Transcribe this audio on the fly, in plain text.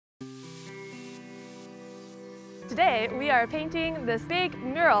Today we are painting this big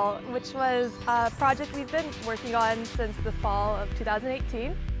mural, which was a project we've been working on since the fall of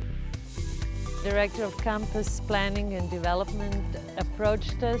 2018. Director of Campus Planning and Development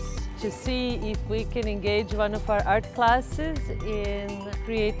approached us to see if we can engage one of our art classes in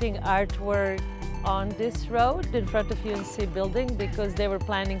creating artwork on this road in front of UNC building because they were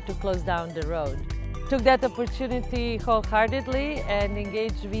planning to close down the road. Took that opportunity wholeheartedly and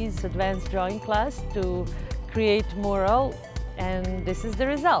engaged V's advanced drawing class to create Mural, and this is the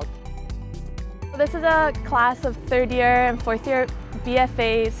result. This is a class of third year and fourth year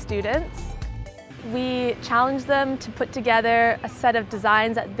BFA students. We challenged them to put together a set of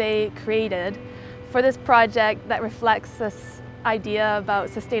designs that they created for this project that reflects this idea about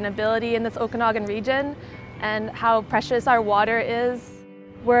sustainability in this Okanagan region and how precious our water is.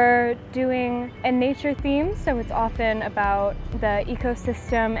 We're doing a nature theme, so it's often about the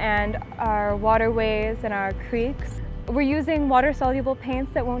ecosystem and our waterways and our creeks. We're using water-soluble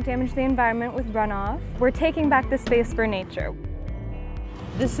paints that won't damage the environment with runoff. We're taking back the space for nature.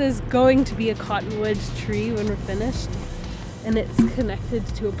 This is going to be a cottonwood tree when we're finished, and it's connected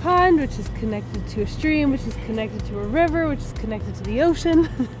to a pond, which is connected to a stream, which is connected to a river, which is connected to the ocean.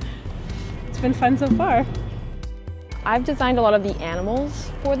 It's been fun so far. I've designed a lot of the animals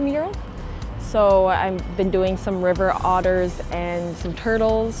for the mural. So I've been doing some river otters and some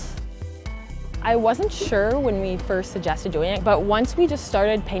turtles. I wasn't sure when we first suggested doing it, but once we just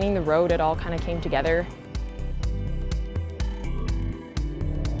started painting the road, it all kind of came together.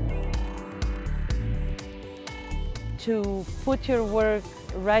 To put your work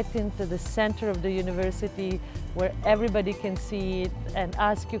right into the center of the university where everybody can see it and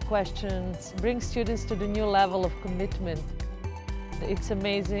ask you questions, bring students to the new level of commitment. It's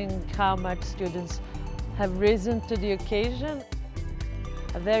amazing how much students have risen to the occasion.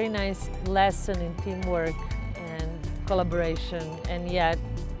 A very nice lesson in teamwork and collaboration, and yet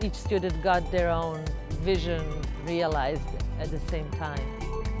each student got their own vision realized at the same time.